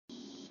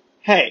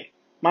Hey,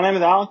 my name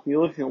is Alex, and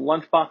you're listening to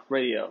Lunchbox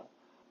Radio.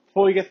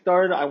 Before we get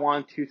started, I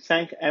want to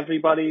thank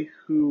everybody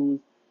who's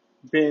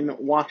been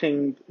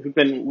listening to who's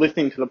been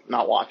listening to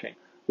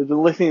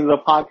the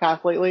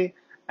podcast lately,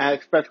 and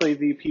especially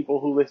the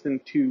people who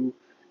listened to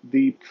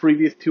the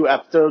previous two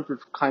episodes, which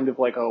was kind of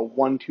like a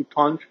 1-2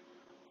 punch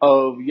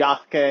of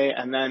Yasuke,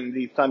 and then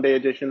the Sunday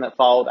edition that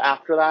followed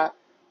after that,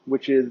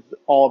 which is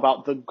all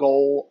about the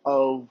goal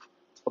of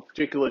a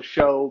particular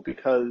show,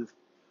 because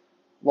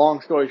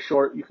long story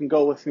short, you can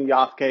go listen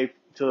to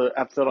the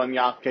episode on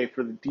Yasuke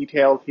for the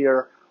details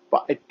here,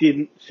 but I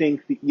didn't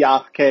think that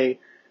Yasuke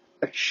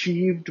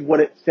achieved what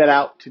it set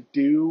out to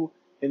do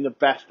in the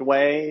best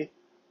way,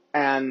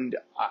 and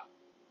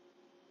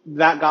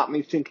that got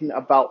me thinking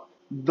about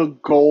the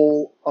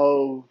goal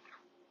of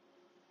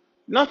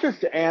not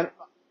just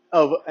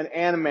of an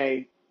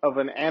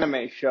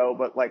anime show,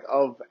 but like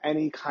of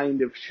any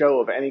kind of show,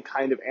 of any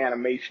kind of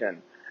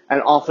animation.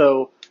 And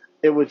also,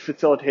 it was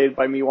facilitated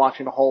by me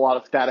watching a whole lot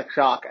of Static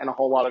Shock and a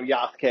whole lot of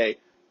Yasuke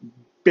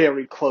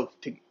very close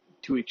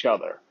to each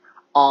other.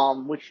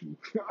 Which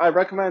I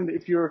recommend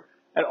if you're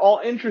at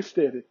all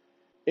interested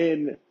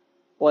in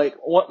like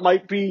what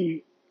might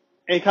be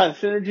any kind of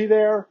synergy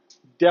there,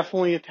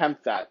 definitely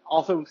attempt that.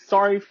 Also,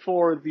 sorry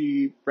for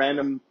the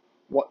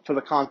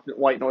constant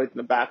white noise in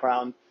the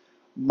background.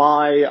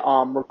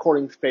 My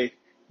recording space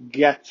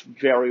gets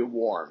very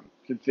warm.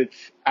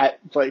 It's at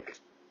like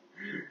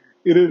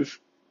it is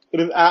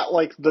at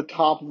like the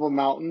top of a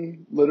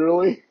mountain,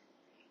 literally.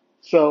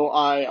 So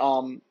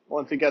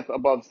once it gets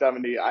above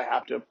 70, I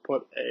have to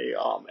put a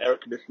air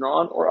conditioner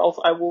on, or else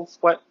I will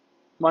sweat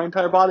my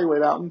entire body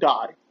weight out and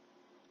die.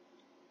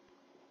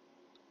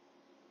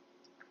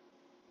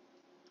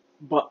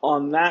 But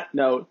on that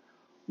note,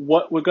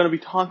 what we're going to be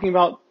talking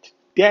about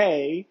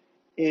today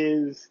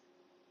is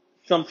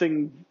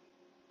something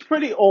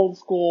pretty old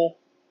school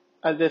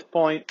at this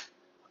point.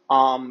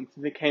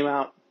 It came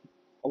out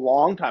a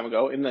long time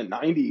ago in the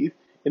 90s,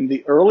 in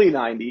the early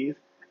 90s,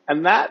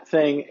 and that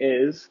thing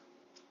is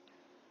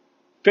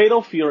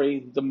Fatal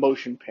Fury, the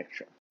motion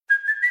picture.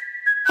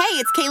 Hey,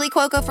 it's Kaylee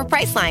Cuoco for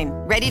Priceline.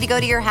 Ready to go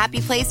to your happy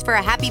place for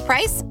a happy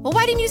price? Well,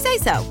 why didn't you say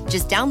so?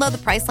 Just download the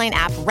Priceline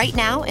app right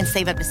now and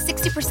save up to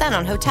 60%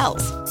 on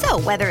hotels.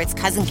 So whether it's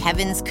Cousin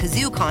Kevin's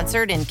Kazoo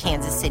Concert in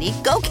Kansas City,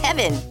 go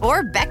Kevin,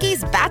 or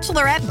Becky's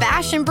Bachelorette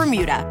Bash in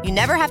Bermuda, you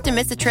never have to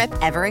miss a trip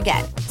ever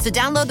again. So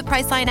download the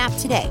Priceline app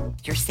today.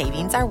 Your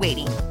savings are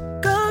waiting.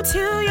 Go to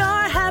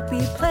your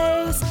happy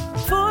place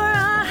for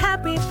a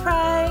happy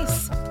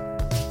price.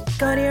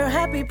 Go to your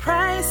happy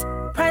price,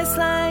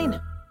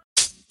 Priceline.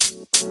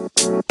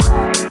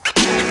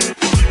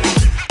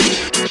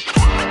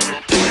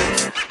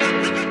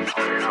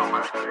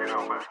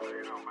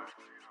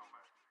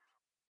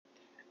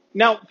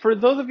 Now, for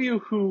those of you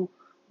who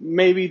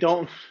maybe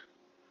don't,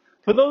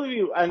 for those of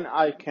you, and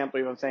I can't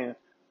believe I'm saying this,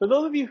 for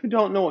those of you who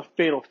don't know what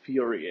Fatal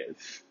Fury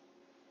is,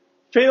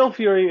 Fatal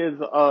Fury is,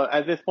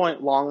 at this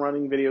point,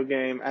 long-running video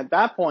game. At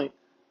that point,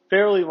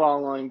 fairly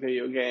long-running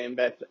video game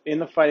that's in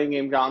the fighting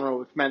game genre,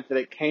 which meant that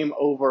it came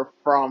over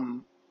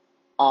from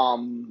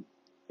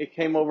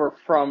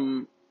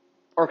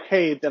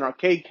arcades and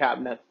arcade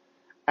cabinets,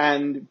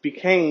 and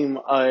became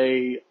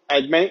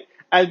as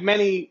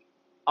many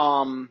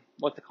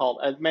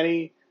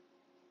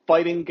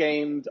fighting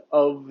games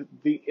of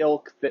the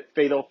ilk that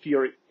Fatal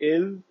Fury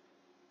is,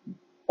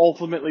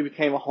 ultimately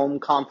became a home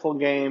console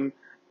game.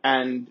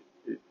 And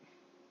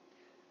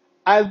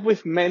as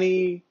with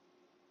many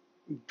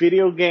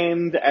video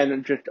games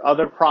and just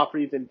other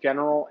properties in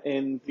general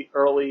in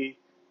really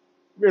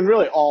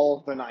all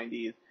of the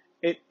 90s,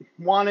 it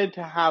wanted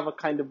to have a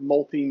kind of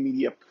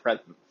multimedia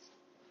presence.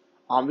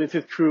 This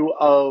is true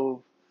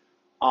of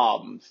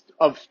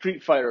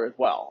Street Fighter as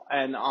well,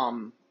 and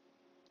I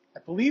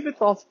believe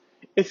it's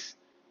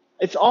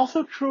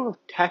also true of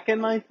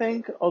Tekken, I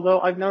think, although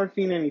I've never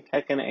seen any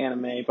Tekken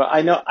anime, but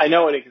I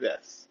know it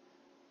exists.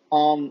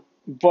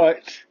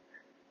 But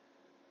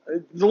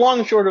the long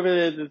and short of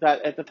it is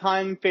that at the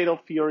time Fatal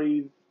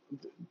Fury,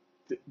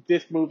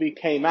 this movie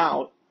came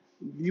out,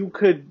 you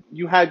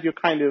had your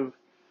kind of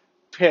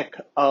pick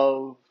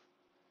of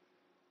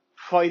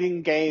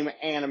fighting game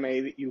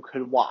anime that you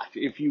could watch.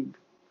 If you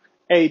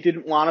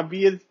didn't want to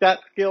be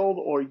that skilled,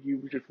 or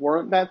you just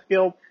weren't that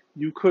skilled,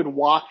 you could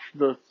watch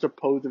the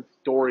supposed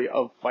story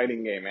of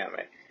fighting game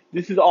anime.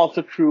 This is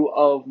also true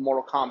of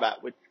Mortal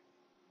Kombat, which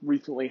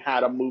recently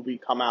had a movie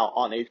come out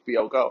on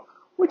HBO Go,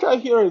 which I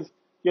hear is,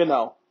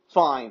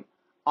 fine.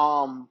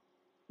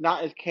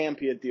 Not as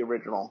campy as the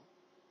original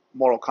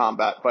Mortal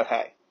Kombat, but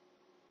hey.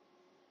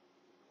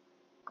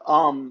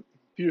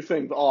 Few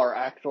things are,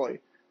 actually,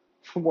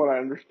 from what I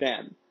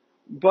understand.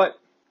 But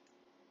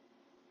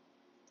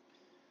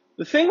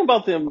the thing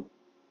about the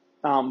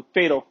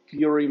Fatal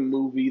Fury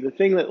movie, the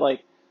thing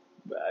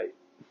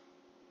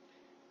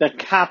that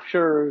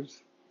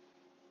captures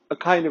a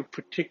kind of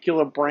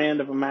particular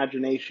brand of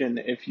imagination,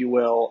 if you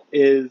will,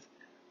 is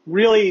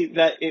really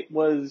that it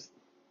was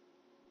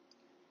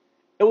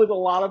a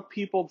lot of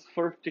people's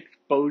first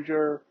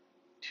exposure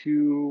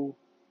to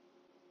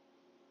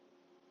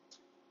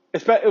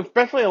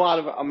especially a lot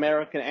of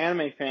American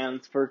anime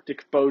fans' first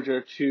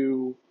exposure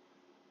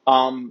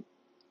um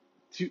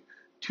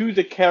to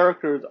the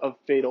characters of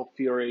Fatal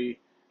Fury,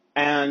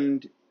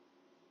 and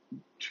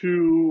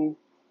to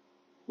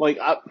like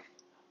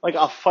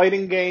a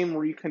fighting game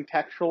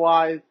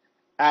recontextualized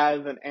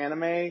as an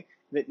anime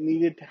that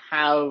needed to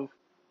have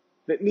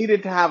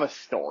a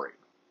story.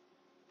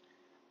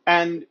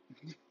 And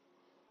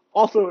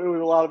also, it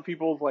was a lot of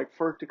people's like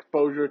first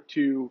exposure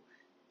to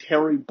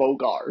Terry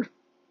Bogard.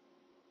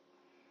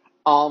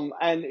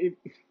 And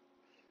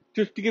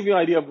just to give you an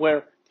idea of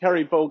where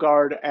Terry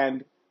Bogard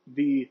and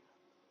the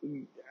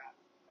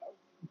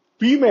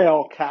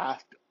female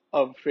cast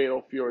of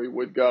Fatal Fury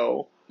would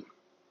go,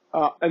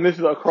 and this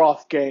is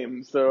across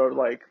games, so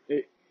like,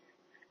 if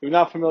you're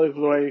not familiar with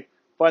the way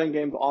fighting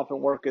games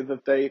often work, is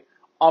that they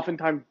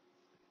oftentimes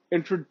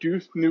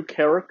introduce new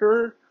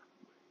characters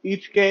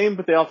each game,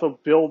 but they also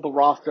build the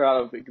roster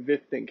out of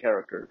existing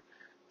characters.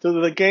 So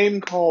there's a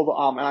game called,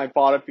 and I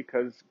bought it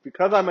because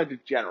I'm a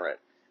degenerate.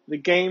 The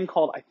game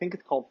called, I think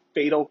it's called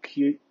Fatal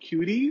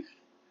Cuties.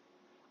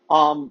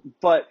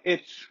 But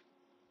it's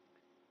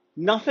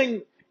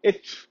nothing,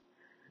 it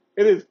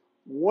is,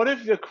 what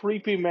if the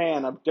creepy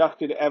man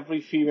abducted every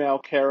female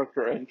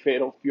character in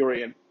Fatal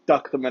Fury and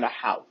stuck them in a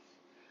house?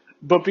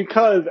 But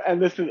because,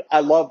 and I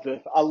love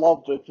this,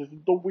 this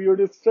is the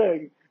weirdest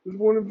thing. This is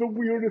one of the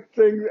weirdest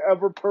things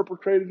ever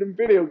perpetrated in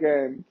video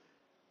games.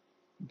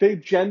 They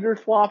gender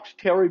swapped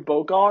Terry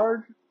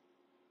Bogard.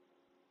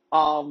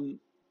 I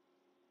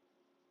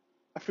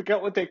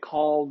forget what they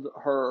called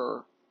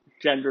her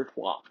gender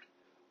swapped.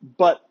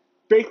 But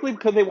basically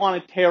because they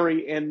wanted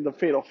Terry in the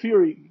Fatal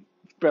Fury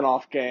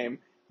spin-off game,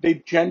 they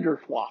gender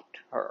swapped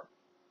her.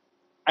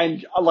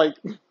 And, like,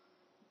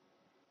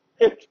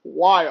 it's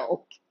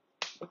wild.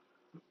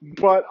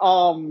 But,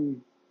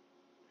 and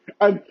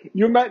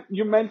you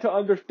meant to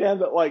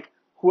understand that, like,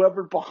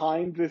 whoever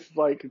behind this,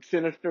 like,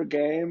 sinister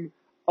game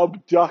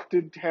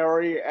abducted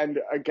Terry and,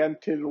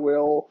 against his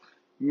will,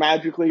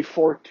 magically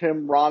forced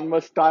him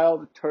Ranma style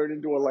to turn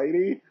into a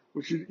lady,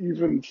 which is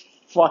even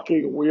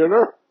fucking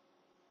weirder.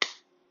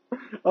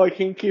 Like,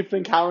 he keeps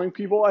encountering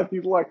people and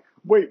he's like,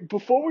 wait,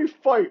 before we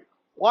fight,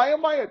 why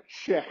am I a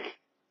chick?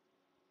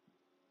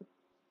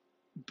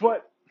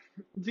 But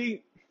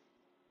the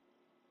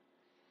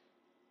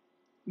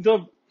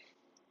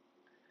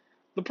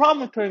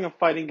problem with turning a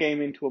fighting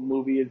game into a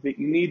movie is that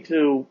you need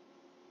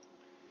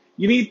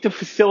to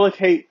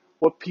facilitate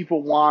what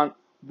people want,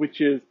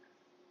 which is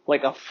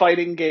like a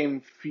fighting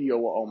game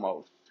feel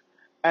almost.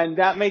 And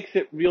that makes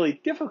it really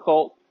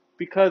difficult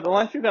because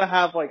unless you're going to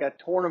have like a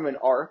tournament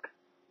arc,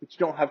 which you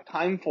don't have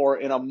time for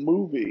in a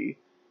movie,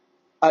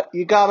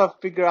 you gotta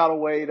figure out a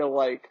way to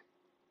like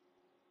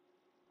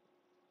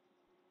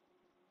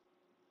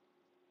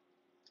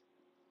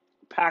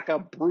pack a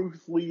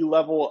Bruce Lee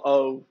level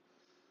of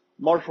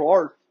martial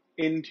arts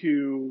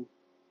into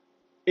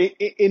a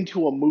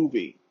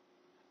movie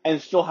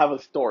and still have a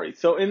story.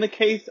 So in the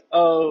case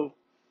of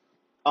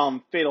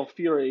Fatal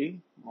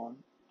Fury,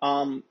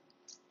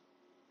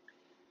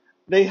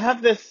 they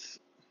have this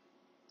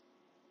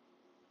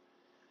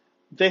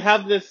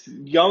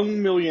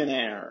young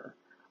millionaire,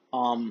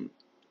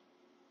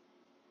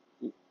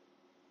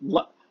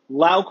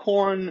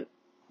 Laucorn.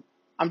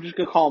 I'm just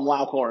gonna call him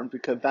Laucorn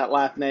because that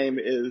last name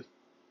is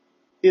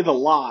a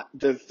lot.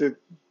 There's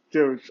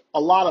a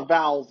lot of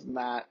vowels in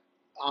that,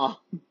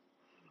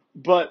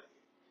 but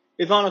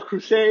is on a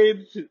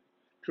crusade to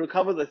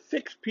recover the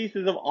 6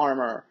 pieces of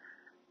armor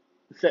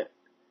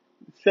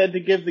said to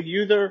give the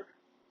user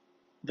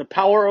the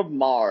power of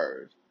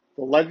Mars,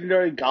 the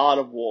legendary god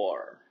of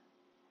war.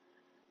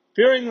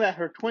 Fearing that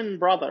her twin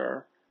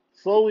brother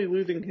is slowly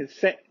losing his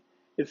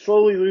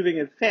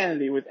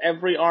sanity with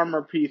every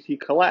armor piece he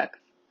collects.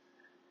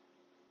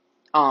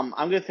 I'm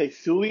gonna say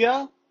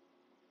Sulia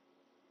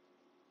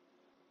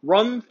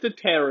runs to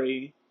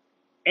Terry,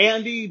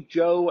 Andy,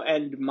 Joe,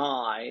 and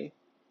Mai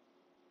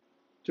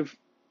to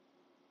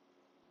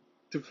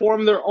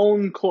form their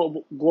own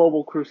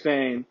global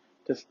crusade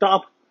to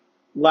stop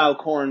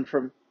Laucorn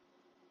from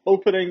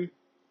opening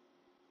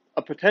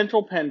a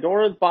potential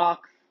Pandora's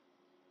box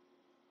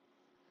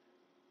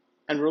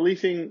and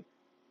releasing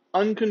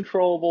an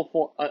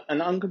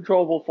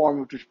uncontrollable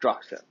form of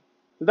destruction.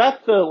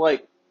 That's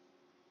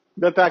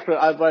actually,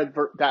 I've read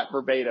that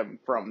verbatim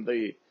from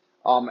the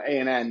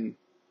ANN.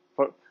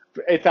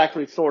 It's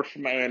actually sourced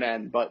from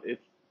ANN, but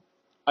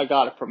I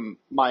got it from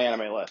my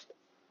anime list.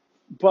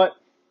 But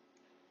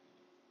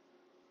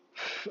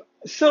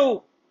so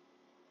so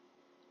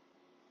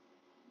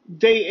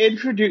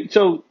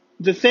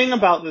the thing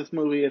about this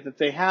movie is that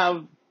they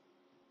have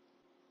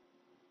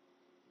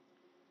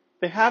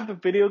the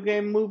video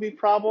game movie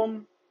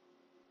problem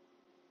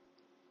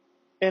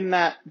in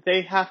that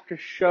they have to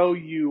show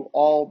you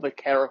all the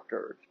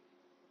characters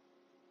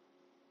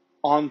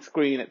on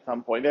screen at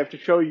some point. They have to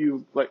show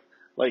you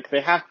like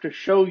they have to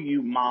show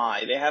you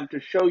Mai, they have to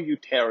show you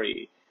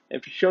Terry, they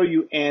have to show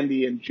you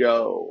Andy and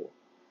Joe.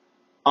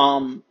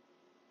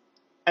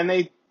 And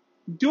they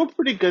do a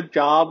pretty good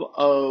job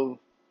of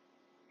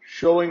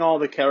showing all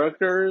the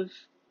characters,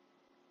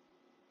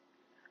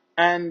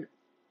 and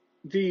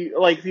the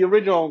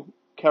original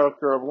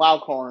character of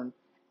Laucorn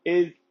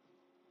is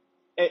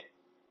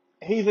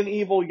he's an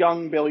evil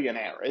young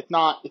billionaire. It's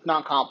not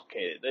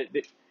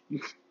complicated.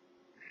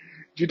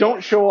 You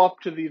don't show up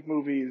to these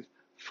movies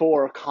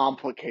for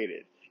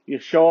complicated. You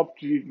show up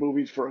to these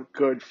movies for a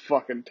good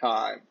fucking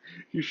time.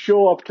 You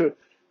show up to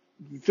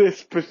this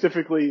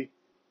specifically.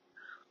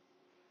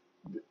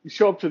 You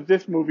show up to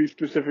this movie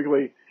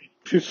specifically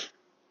to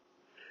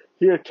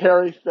hear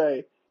Terry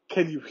say,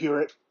 "Can you hear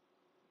it?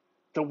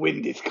 The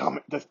wind is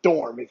coming. The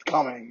storm is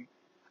coming."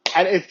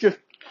 And it's just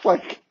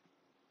like,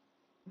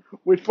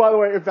 which, by the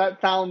way, if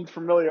that sounds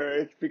familiar,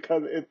 it's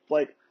because it's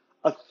like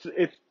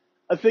it's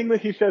a thing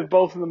that he says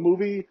both in the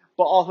movie,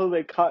 but also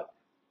they cut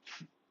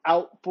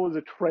out for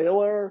the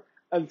trailer.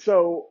 And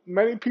so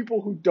many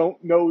people who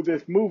don't know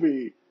this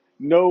movie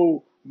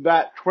know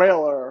that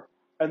trailer,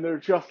 and they're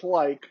just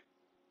like,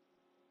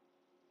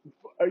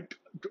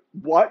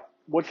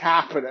 what's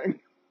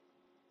happening?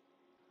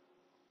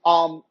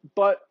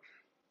 But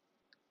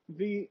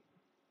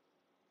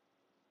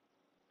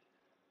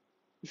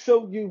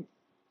so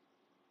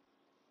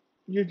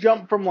you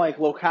jump from like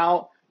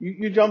locale,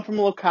 you jump from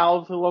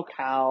locale to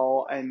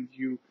locale, and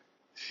you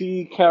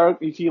see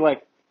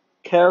like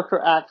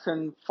character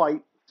action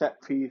fight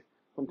set piece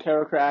from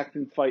character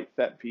action fight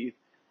set piece,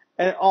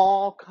 and it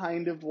all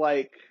kind of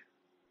like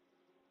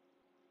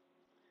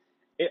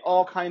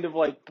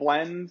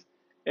blends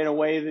in a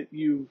way that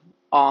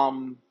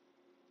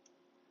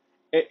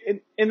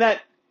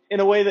in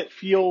a way that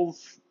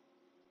feels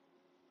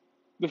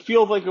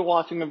like you're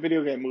watching a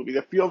video game movie.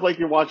 That feels like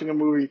you're watching a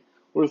movie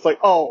where it's like,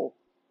 oh,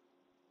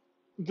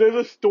 there's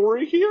a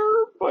story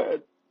here,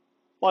 but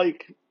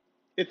like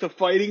it's a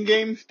fighting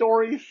game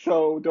story,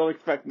 so don't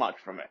expect much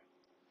from it.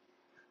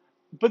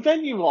 But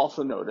then you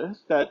also notice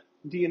that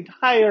the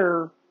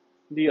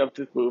entirety of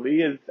this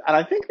movie is, and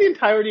I think the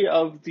entirety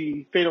of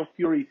the Fatal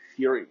Fury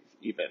series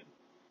even,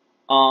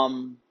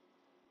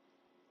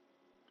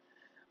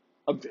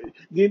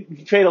 the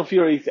Fatal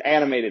Fury's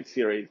animated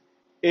series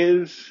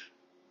is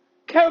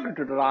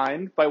character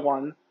designed by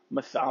one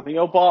Masami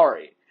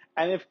Obari.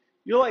 And if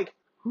you're like,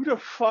 who the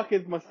fuck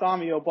is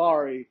Masami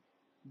Obari?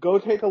 Go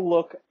take a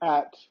look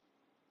at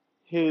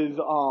his,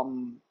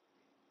 I'm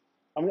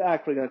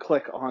actually going to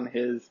click on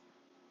his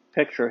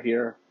picture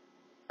here,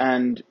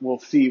 and we'll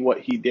see what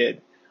he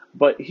did.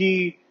 But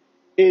he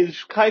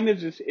is kind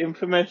of this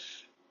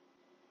infamous,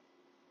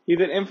 he's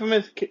an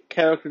infamous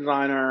character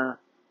designer,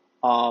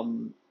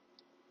 and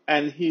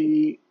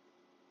he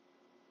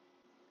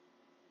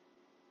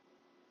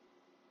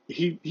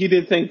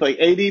did things like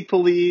AD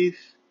Police,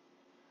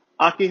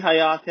 Aki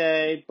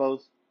Hayate,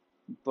 both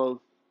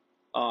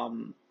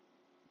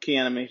key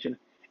animation.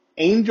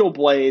 Angel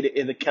Blade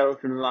is a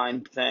character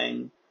design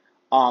thing.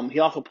 He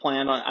also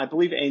planned on, I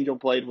believe Angel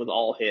Blade was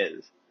all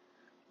his.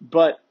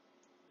 But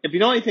if you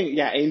know anything,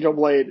 yeah, Angel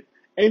Blade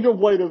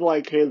is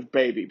like his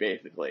baby,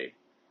 basically.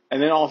 And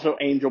then also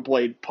Angel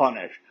Blade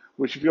Punish,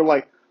 which if you're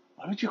like,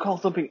 why would you call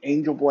something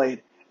Angel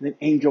Blade and then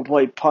Angel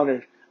Blade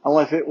Punish?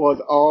 Unless it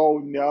was,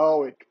 oh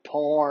no, it's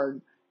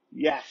porn.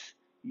 Yes,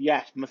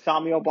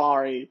 Masami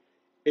Obari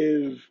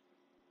is,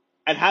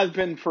 and has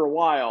been for a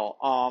while.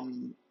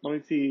 Let me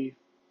see.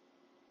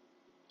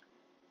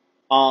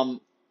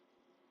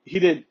 He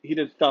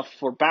did stuff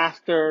for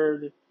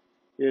Bastard.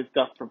 He did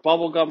stuff for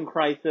Bubblegum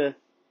Crisis.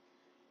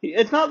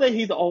 It's not that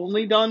he's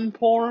only done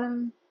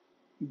porn,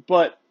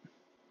 but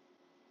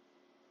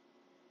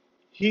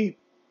he's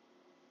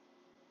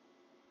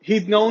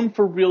known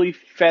for really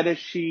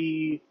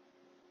fetishy,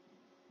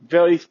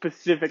 very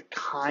specific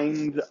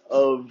kinds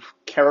of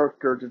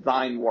character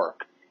design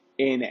work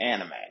in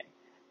anime.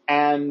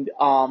 And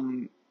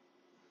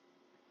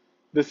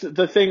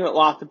the thing that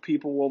lots of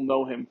people will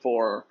know him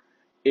for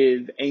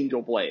is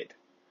Angel Blade.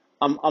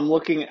 I'm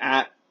looking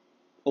at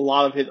a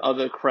lot of his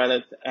other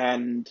credits,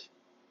 and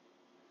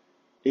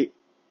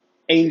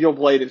Angel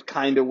Blade is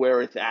kind of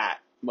where it's at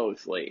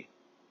mostly.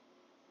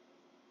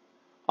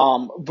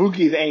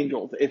 Boogie's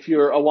Angels. If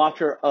you're a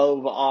watcher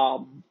of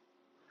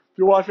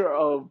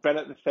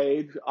Bennett the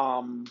Sage,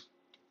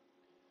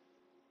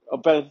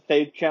 Bennett the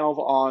Sage channels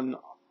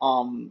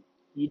on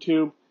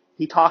YouTube,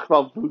 he talked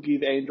about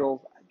Boogie's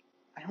Angels.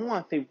 I don't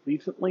want to say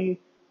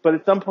recently, but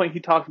at some point he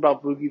talked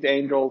about Boogie's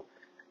Angels,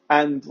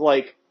 and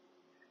like,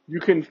 you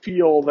can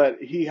feel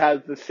that he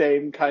has the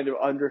same kind of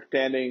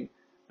understanding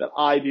that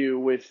I do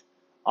with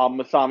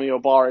Masami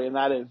Obari, and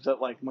that is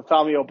that like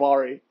Masami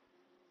Obari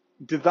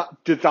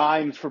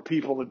designs for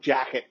people to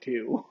jack it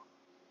to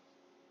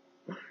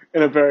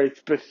in a very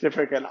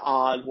specific and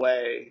odd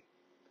way.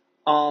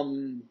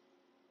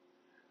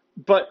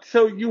 But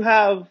so you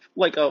have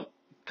like a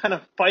kind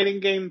of fighting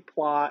game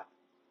plot.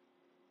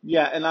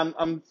 Yeah, and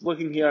I'm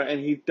looking here, and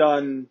he's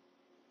done.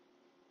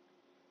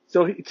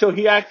 So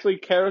he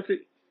actually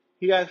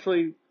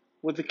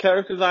was the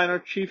character designer,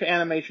 chief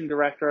animation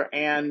director,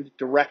 and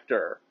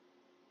director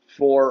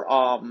for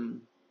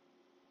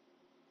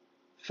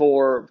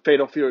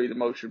Fatal Fury, the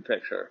motion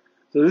picture.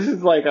 So this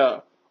is like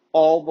a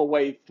all the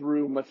way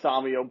through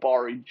Masami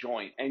Obari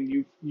joint,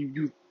 and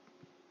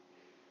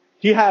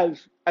he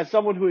has, as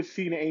someone who has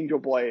seen Angel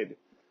Blade,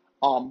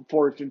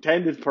 for its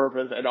intended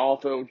purpose and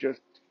also just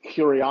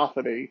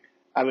curiosity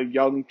as a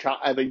young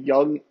as a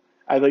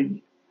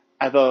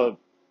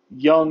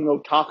young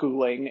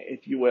otakuling,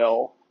 if you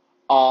will,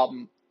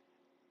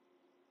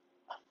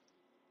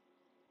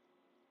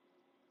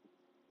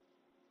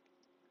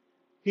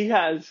 he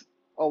has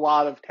a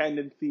lot of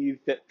tendencies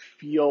that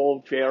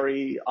feel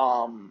very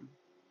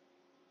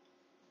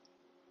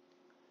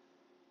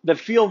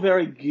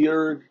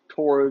geared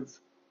towards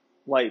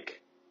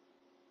like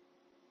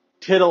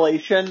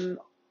titillation,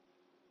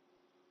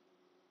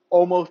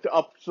 almost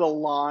up to the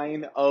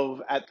line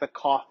of at the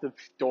cost of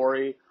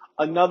story.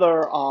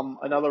 Another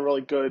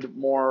really good,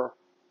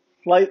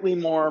 slightly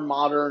more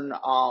modern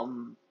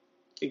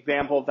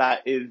example of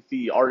that is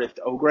the artist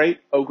O'Great.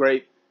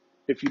 O'Great,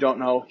 if you don't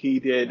know, he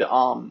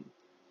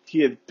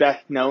is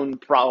best known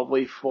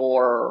probably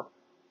for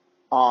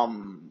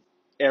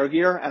Air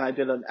Gear, and I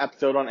did an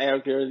episode on Air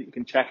Gear that you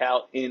can check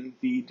out in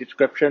the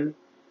description,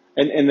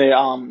 and in the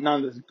not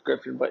in the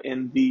description, but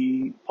in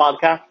the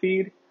podcast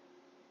feed.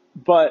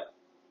 But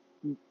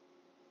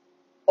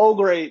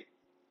O'Great,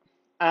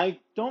 I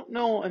don't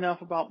know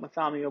enough about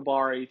Masami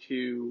Obari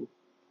to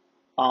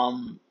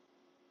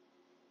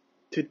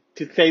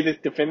say this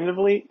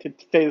definitively, to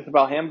say this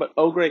about him, but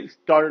O'Great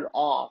started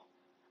off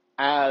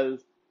as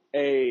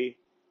a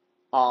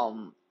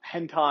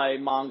hentai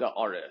manga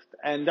artist,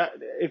 and that,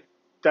 if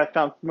that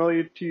sounds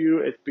familiar to you,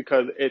 it's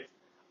because it's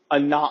a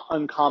not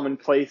uncommon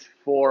place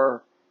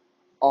for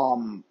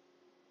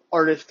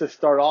artists to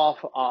start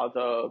off.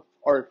 The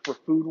art for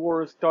Food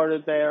Wars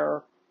started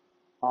there.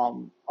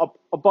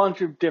 A bunch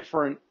of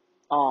different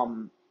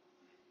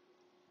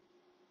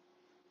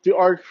the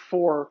art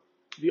for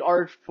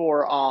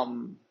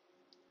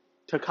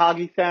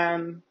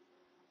Takagi-san,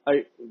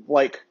 I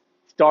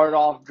started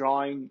off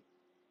drawing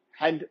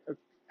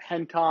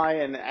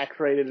hentai and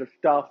X-rated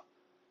stuff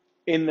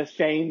in the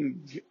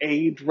same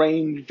age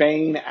range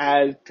vein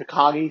as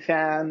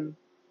Takagi-san,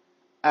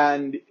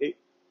 and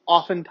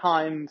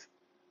oftentimes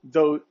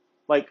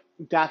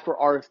that's where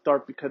artists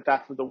start because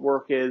that's where the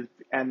work is,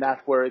 and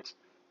that's where it's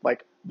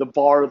like the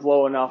bar is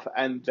low enough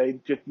and they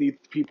just need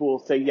people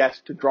to say yes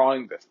to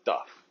drawing this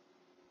stuff.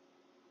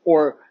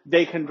 Or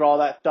they can draw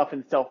that stuff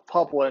and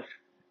self-publish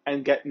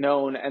and get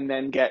known and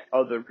then get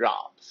other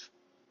jobs.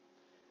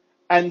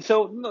 And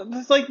so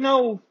there's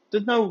no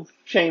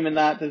shame in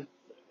that.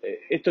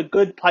 It's a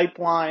good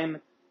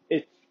pipeline.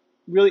 It's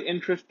really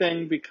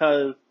interesting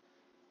because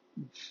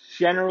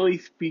generally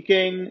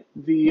speaking,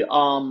 the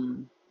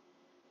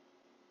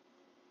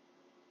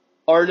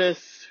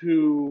artists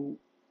who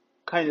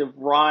kind of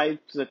rise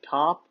to the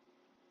top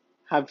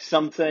have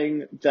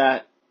something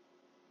that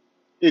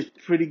is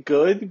pretty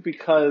good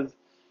because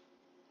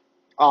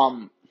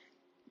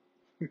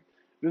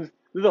this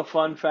is a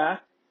fun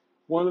fact.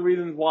 One of the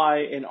reasons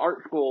why in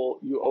art school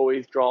you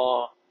always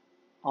draw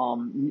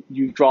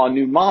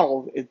nude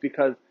models is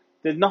because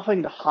there's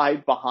nothing to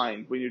hide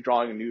behind when you're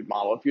drawing a nude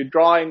model.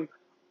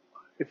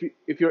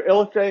 If you're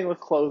illustrating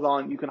with clothes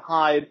on, you can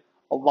hide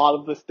a lot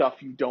of the stuff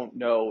you don't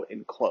know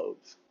in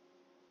clothes.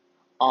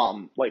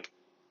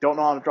 Don't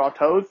know how to draw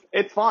toes?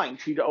 It's fine.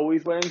 She's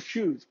always wearing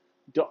shoes.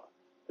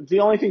 The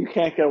only thing you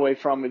can't get away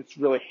from is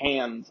really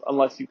hands,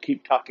 unless you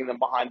keep tucking them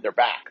behind their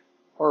back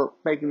or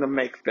making them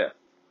make fists.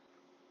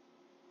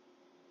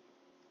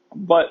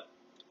 But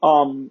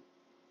so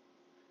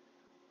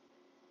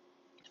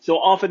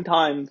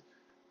oftentimes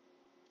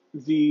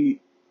the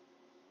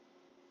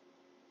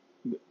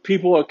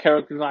people who are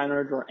character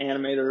designers or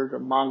animators or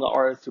manga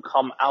artists who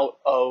come out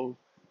of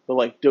the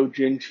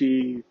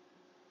doujinshi,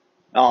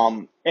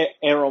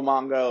 Ero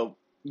manga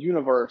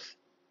universe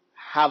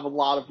have a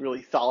lot of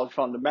really solid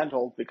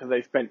fundamentals because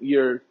they spent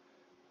years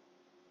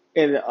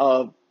in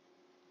a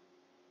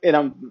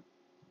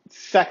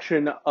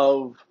section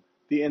of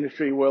the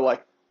industry where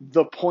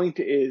the point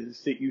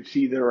is that you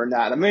see their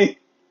anatomy,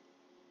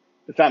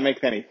 if that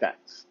makes any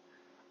sense.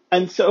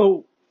 And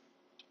so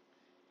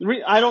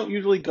I don't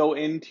usually go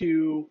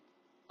into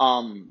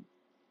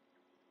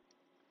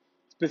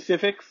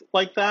specifics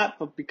like that,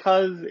 but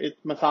because it's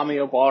Masami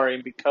Obari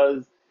and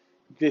because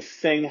this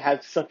thing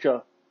has such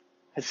a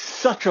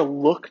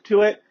look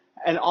to it,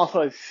 and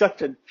also has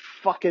such a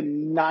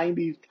fucking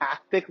 90s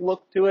tactic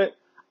look to it,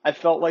 I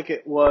felt like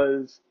it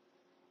was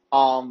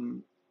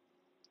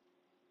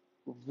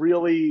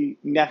really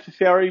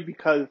necessary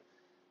because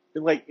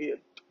you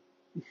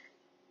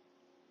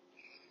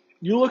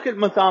look at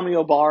Masami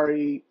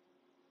Obari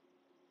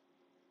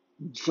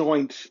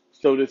joints,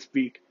 so to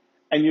speak,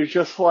 and you're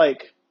just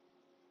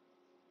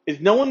is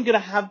no one gonna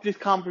have this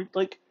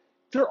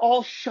they're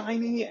all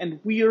shiny and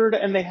weird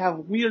and they have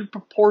weird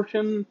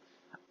proportions.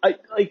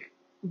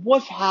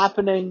 What's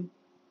happening?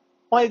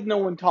 Why has no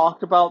one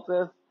talked about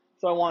this?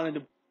 So I wanted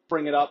to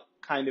bring it up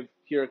kind of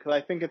here because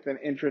I think it's an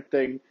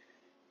interesting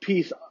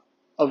piece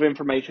of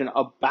information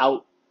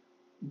about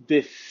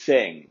this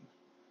thing.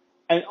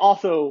 And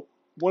also,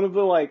 one of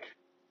the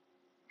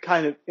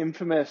kind of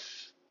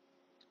infamous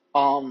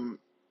one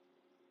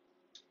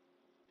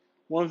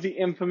of the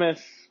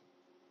infamous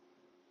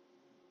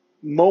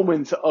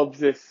moments of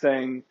this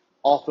thing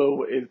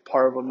also is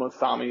part of a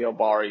Masami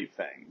Obari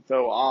thing.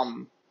 So,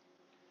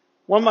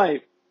 one of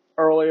my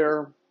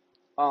earlier,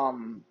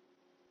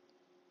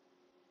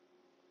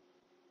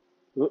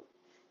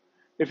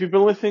 if you've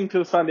been listening to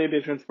the Sunday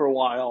editions for a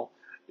while,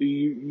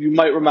 you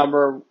might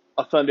remember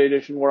a Sunday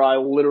edition where I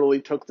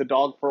literally took the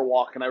dog for a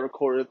walk and I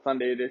recorded a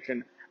Sunday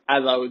edition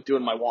as I was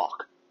doing my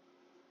walk.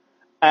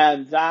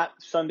 And that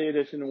Sunday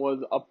edition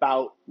was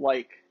about,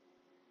 like,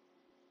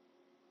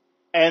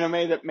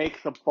 anime that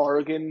makes a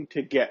bargain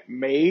to get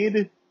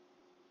made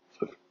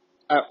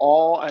at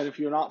all. And if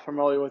you're not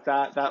familiar with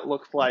that, that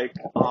looks like,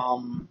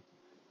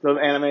 those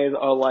animes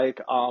are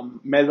like,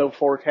 Mezzo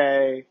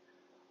Forte,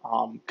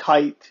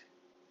 Kite,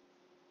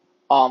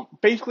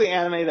 basically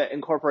anime that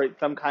incorporate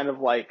some kind of,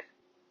 like,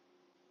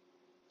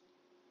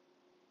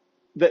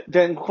 that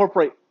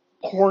incorporate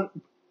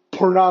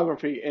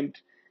pornography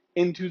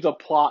into the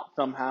plot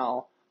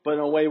somehow, but in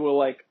a way where,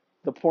 like,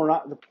 the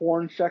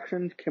porn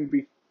sections can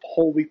be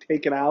wholly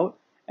taken out,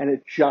 and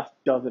it just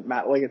doesn't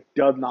matter. Like, it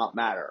does not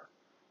matter.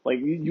 Like,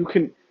 you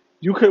could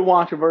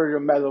watch a version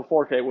of Mezzo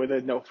Forte where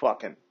there's no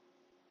fucking.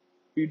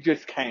 You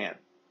just can't.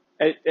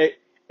 It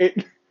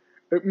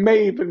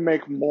may even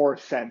make more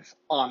sense,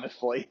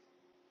 honestly.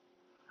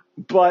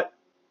 But,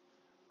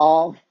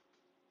 Masami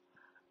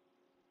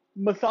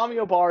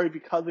Obari,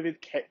 because of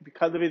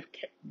his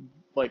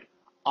like,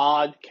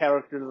 odd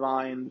character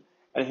design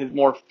and his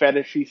more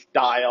fetishy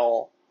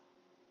style,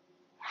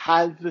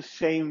 has the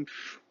same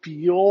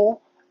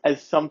feel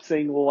as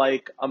something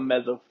like a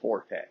Mezzo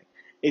Forte.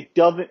 It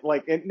doesn't,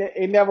 like,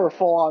 it never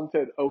full on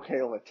said,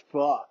 okay, let's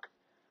fuck.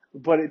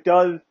 But it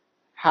does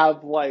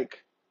have,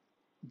 like,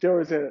 there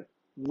is a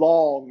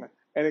long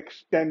and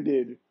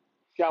extended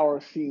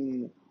shower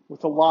scene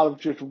with a lot of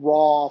just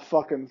raw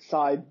fucking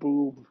side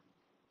boob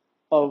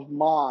of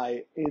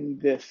Mai in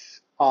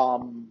this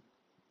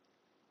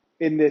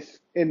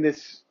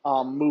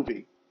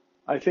movie.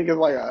 I think it's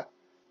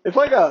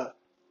like a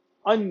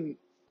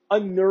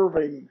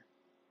unnerving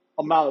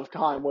amount of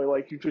time where,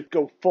 like, you just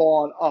go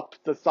full on up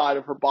the side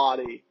of her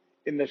body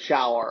in the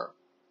shower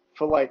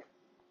for, like,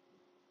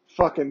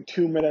 fucking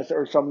 2 minutes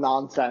or some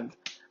nonsense,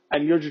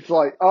 and you're just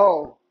like,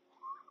 oh,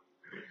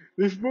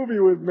 this movie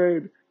was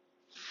made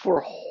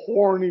for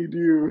horny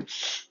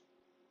dudes.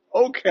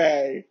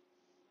 Okay.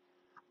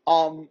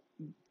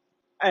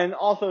 And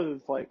also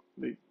it's like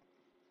the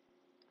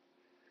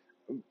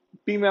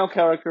female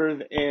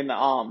characters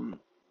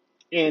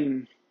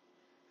in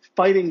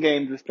fighting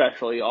games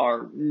especially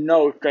are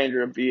no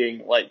stranger to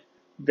being, like,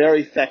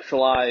 very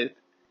sexualized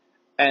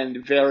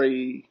and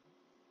very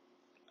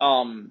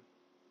and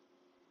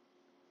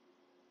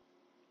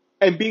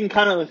being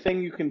kind of the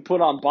thing you can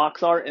put on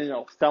box art and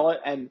it'll sell it.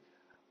 And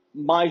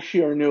Mai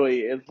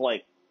Shiranui is,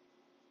 like,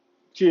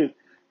 she's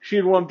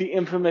one of the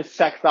infamous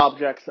sex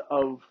object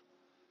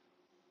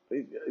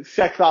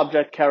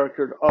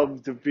characters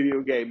of the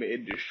video game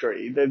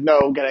industry. There's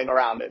no getting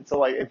around it. So,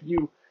 like, if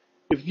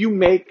you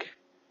make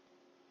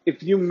a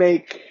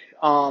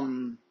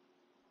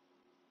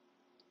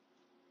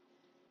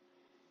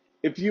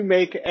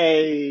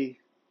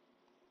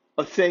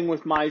thing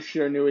with Mai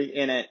Shiranui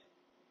in it,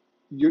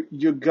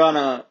 you're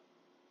gonna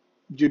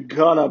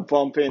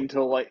bump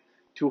into, like,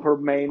 to her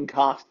main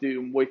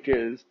costume, which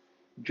is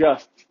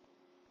just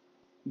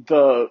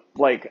the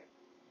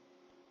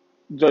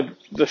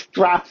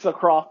straps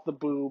across the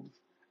boobs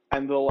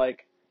and the,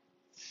 like,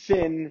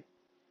 thin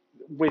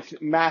with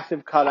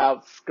massive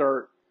cutout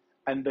skirt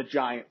and the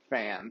giant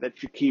fan that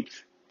she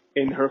keeps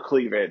in her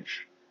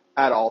cleavage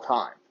at all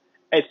times.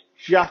 It's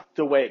just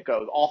the way it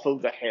goes. Also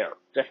the hair.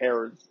 The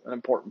hair is an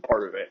important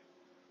part of it.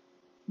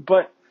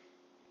 But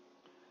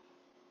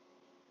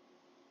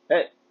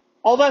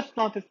all that's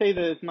not to say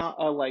that it's not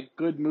a, like,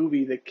 good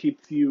movie that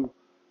keeps you,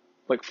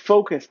 like,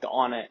 focused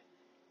on it.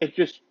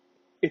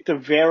 It's a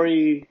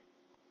very,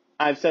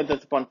 I've said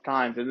this a bunch of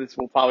times, and this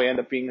will probably end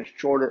up being a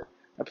shorter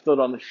episode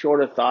on the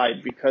shorter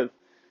side because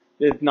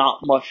there's not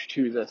much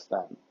to this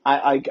thing.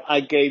 I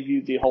gave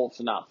you the whole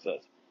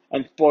synopsis.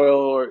 And spoiler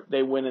alert,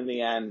 they win in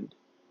the end.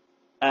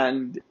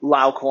 And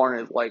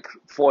Laucorn is, like,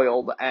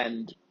 foiled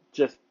and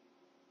just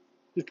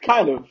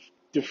kind of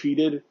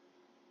defeated.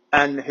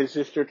 And his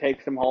sister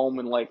takes him home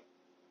and, like,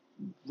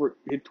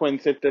 his twin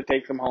sister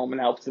takes him home and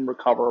helps him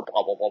recover,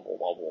 blah, blah, blah, blah,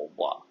 blah, blah,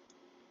 blah.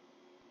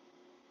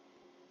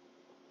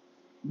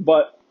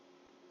 But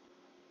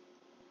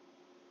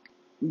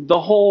the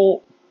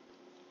whole,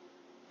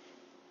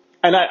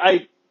 and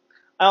I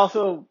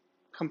also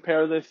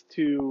compare this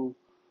to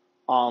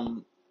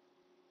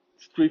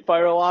Street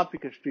Fighter a lot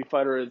because Street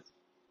Fighter is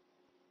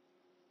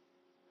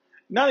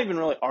not even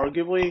really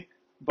arguably,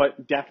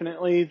 but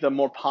definitely the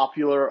more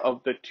popular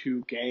of the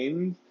two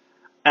games,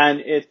 and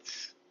it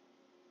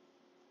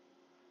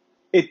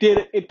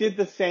did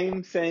the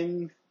same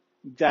thing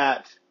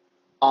that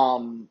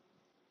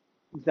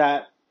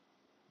that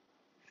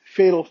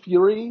Fatal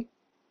Fury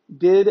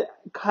did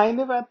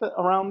kind of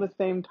around the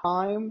same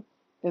time,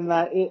 in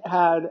that it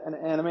had an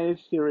animated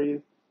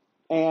series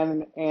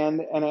and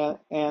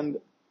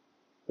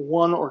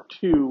one or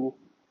two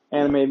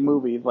animated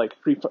movies like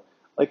Street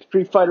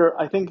Fighter.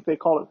 I think they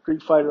called it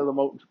Street Fighter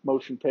the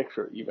motion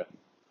picture even.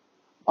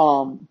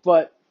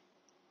 But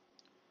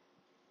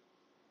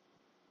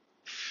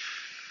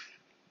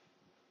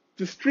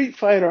the Street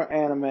Fighter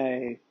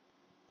anime,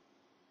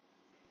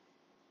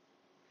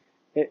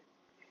 it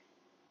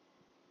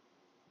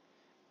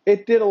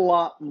it did a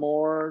lot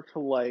more to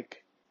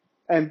like,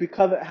 and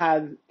because it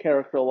had a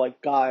character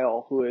like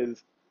Guile, who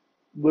is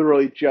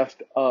literally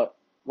just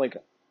like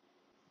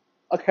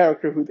a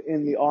character who's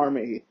in the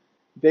army,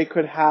 they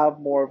could have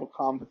more of a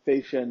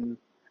conversation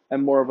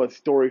and more of a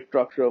story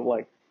structure of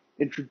like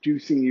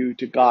introducing you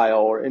to Guile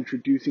or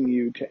introducing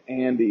you to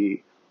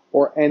Andy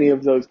or any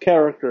of those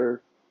characters.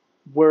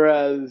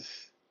 Whereas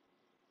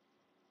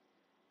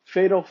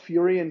Fatal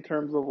Fury, in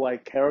terms of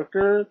like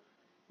characters,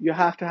 you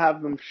have to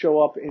have them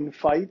show up in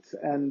fights,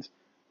 and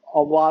a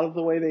lot of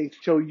the way they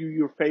show you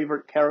your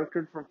favorite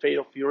characters from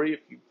Fatal Fury,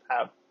 if you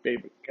have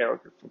favorite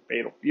characters from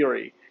Fatal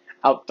Fury,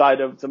 outside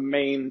of the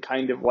main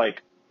kind of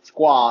like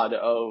squad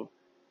of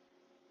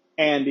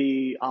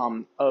Andy,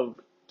 of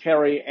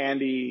Terry,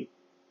 Andy,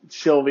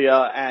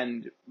 Sylvia,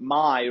 and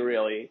Mai,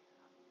 really,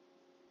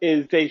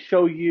 is they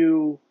show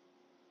you,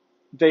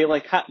 they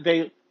like,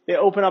 they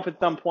open up at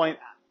some point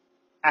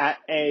at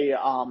at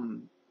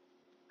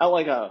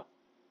like a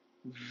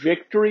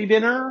victory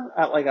dinner,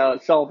 at like a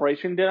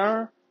celebration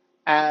dinner,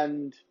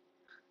 and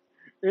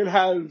it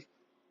has,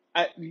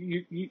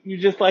 you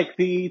just like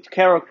see each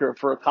character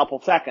for a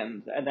couple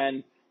seconds, and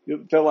then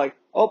they're like,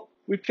 oh,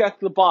 we've checked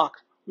the box,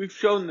 we've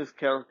shown this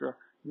character,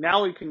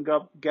 now we can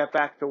get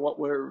back to what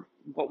we're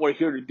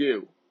here to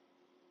do.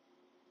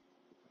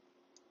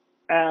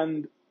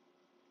 And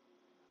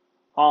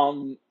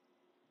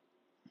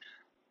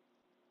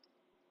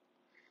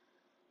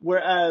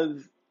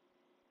whereas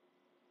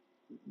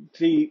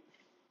the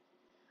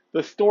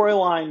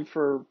storyline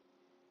for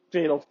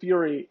Fatal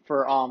Fury,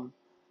 for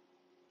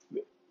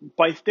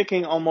by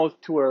sticking almost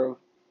to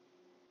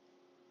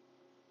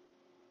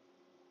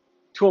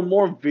a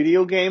more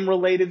video game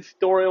related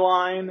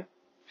storyline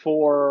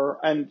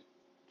and to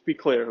be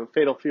clear,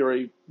 Fatal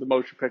Fury, the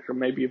motion picture,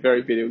 may be a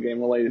very video game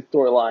related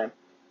storyline,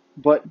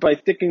 but by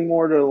sticking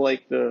more to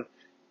like the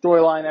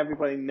storyline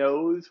everybody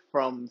knows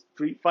from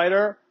Street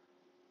Fighter,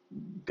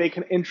 they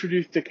can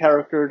introduce the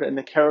characters, and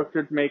the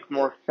characters make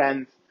more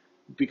sense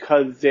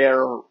because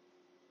they're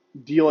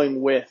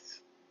dealing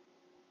with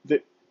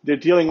the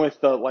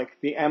like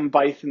the M.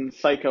 Bison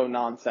Psycho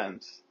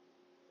nonsense,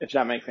 if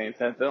that makes any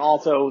sense. And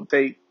also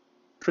they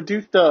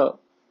produced a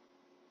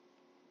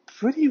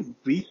pretty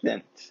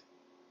recent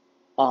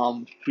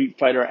Street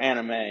Fighter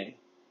anime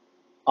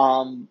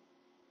from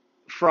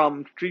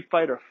Street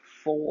Fighter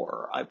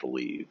 4, I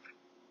believe.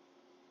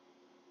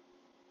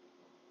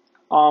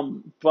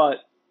 But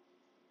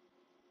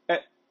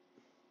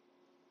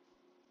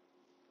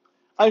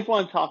I just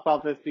want to talk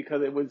about this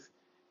because it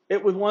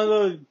was one of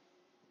those.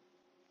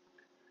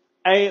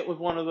 It was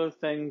one of those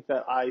things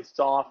that I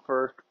saw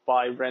first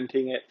by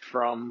renting it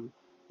from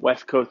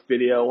West Coast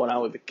Video when I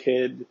was a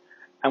kid,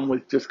 and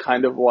was just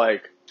kind of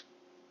like,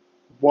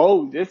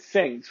 whoa, this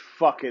thing's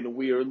fucking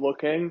weird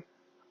looking.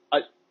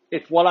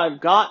 It's what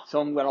I've got, so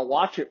I'm gonna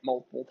watch it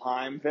multiple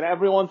times, and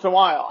every once in a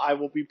while I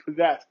will be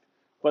possessed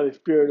by the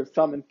spirit of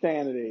some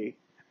insanity,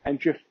 and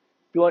just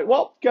be like,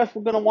 well, guess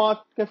we're gonna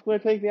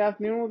take the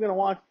afternoon, we're gonna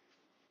watch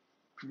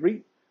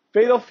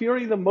Fatal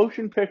Fury, the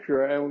motion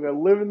picture, and we're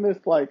gonna live in this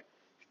like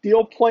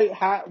steel plate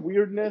hat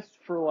weirdness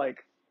for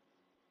like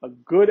a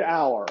good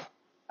hour.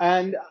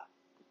 And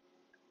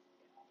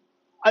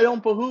I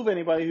don't behoove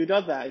anybody who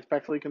does that,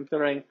 especially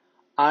considering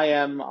I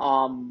am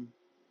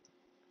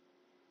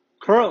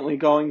currently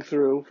going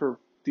through, for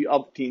the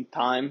umpteenth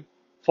time,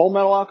 Full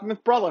Metal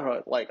Alchemist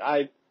Brotherhood. Like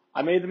I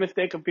made the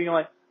mistake of being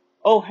like,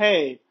 oh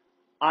hey,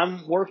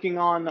 I'm working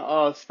on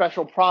a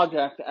special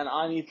project and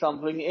I need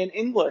something in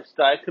English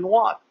that I can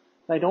watch.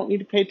 I don't need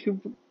to pay too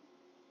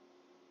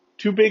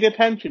big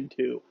attention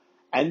to.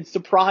 And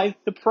surprise,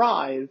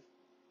 surprise,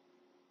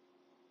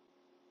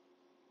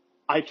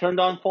 I turned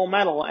on Full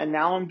Metal, and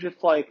now I'm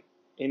just like,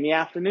 in the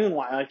afternoon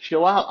while I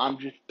chill out, I'm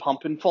just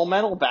pumping Full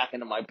Metal back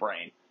into my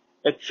brain.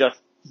 It's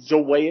just the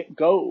way it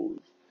goes.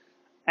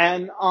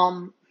 And,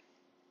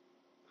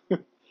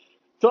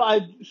 so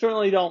I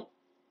certainly don't,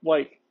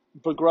 like,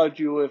 begrudge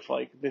you if,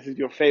 like, this is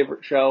your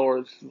favorite show,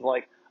 or this is,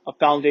 like, a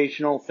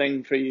foundational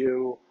thing for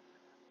you.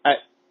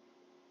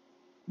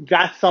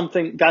 That's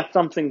something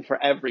for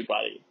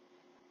everybody.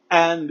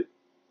 And,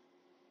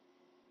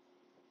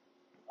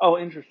 oh,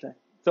 interesting.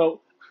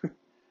 So,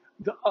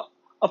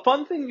 a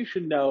fun thing you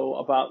should know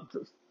about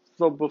this,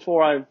 so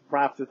before I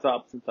wrap this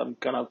up, since I'm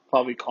gonna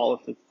probably call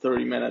this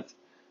 30 minutes,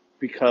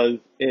 because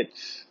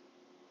it's,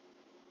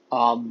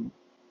 like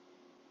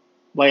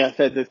I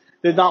said,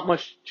 there's not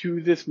much to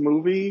this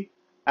movie,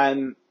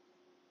 and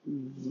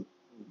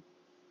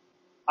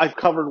I've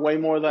covered way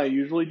more than I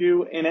usually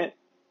do in it,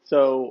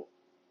 so,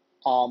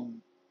 the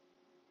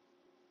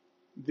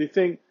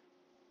thing,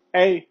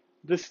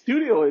 the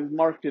studio is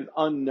marked as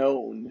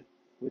unknown,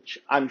 which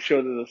I'm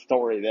sure there's a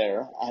story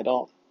there.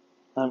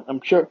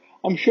 I'm sure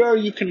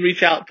you can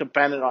reach out to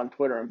Bennett on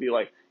Twitter and be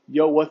like,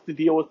 yo, what's the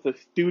deal with the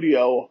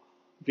studio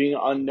being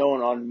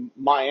unknown on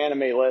my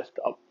anime list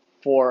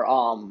for,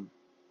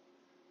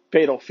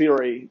 Fatal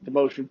Fury, the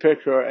motion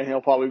picture, and he'll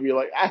probably be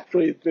like,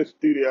 actually, it's this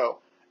studio,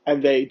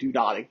 and they do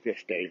not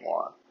exist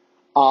anymore.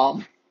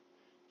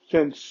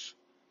 Since,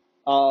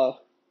 how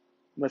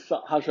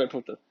should I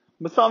put this?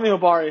 Masami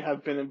Obari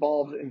have been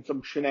involved in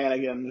some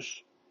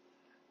shenanigans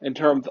in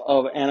terms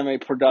of anime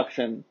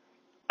production,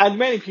 as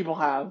many people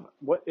have,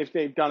 if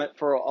they've done it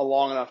for a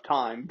long enough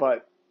time,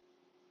 but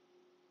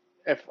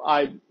if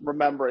I'm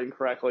remembering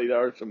correctly,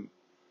 there's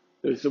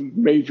some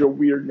major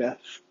weirdness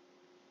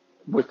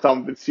with some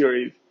of the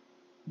series.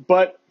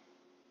 But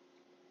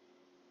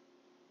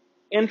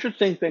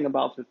interesting thing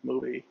about this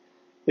movie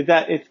is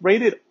that it's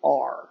rated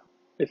R.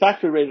 It's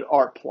actually rated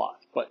R+,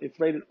 but it's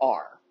rated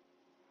R.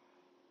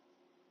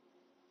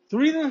 The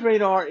reason it's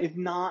rated R is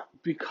not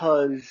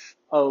because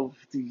of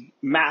the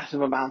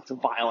massive amounts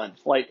of violence.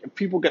 Like, if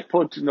people get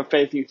punched in the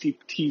face and you see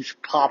teeth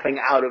popping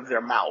out of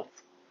their mouth.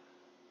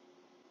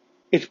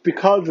 It's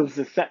because of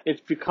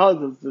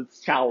the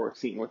shower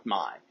scene with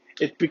Mai.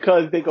 It's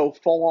because they go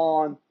full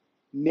on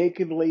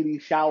naked lady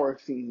shower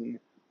scene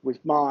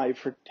with Mai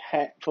for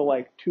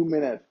like 2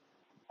 minutes,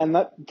 and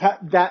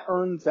that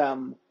earns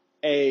them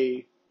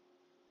a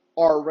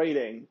R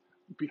rating,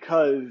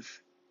 because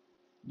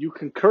you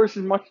can curse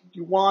as much as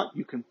you want,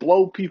 you can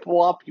blow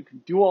people up, you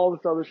can do all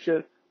this other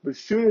shit, but as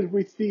soon as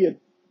we see a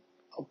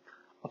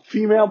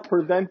female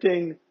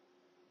presenting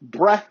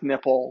breast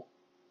nipple,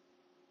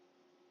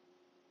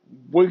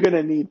 we're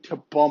gonna need to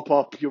bump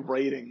up your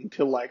rating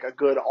to like a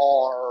good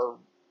R,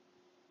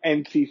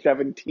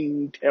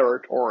 NC-17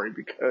 territory,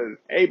 because,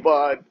 hey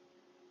bud,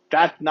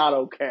 that's not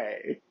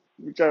okay.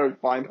 Which I would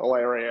find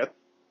hilarious.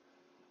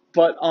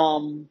 But,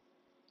 on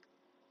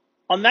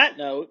that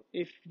note,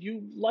 if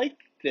you like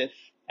this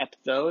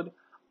episode,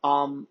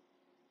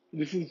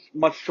 this is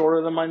much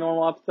shorter than my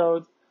normal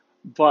episodes,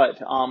 but,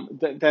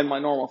 than my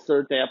normal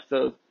Thursday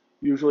episodes.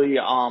 Usually,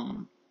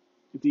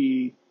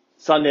 the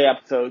Sunday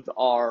episodes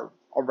are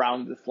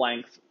around this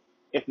length,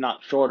 if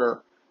not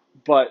shorter.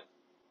 But,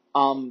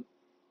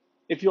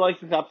 if you like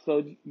this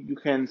episode, you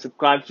can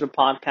subscribe to the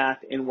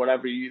podcast in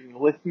whatever you're using to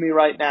listen to me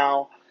right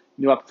now.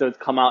 New episodes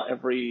come out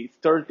every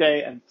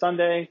Thursday and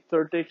Sunday.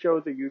 Thursday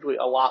shows are usually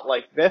a lot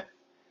like this.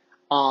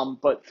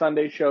 But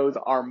Sunday shows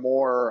are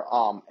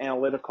more,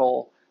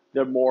 analytical.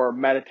 They're more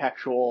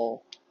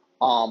metatextual.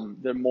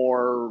 They're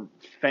more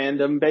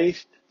fandom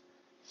based.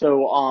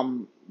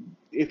 So,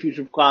 if you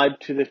subscribe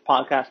to this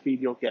podcast feed,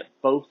 you'll get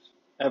both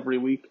every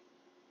week,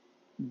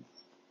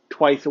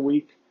 twice a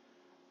week.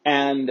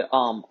 And,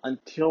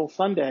 until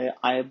Sunday,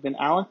 I have been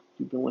Alex.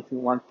 You've been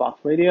listening to Lunchbox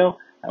Radio.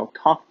 I will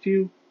talk to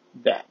you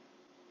then.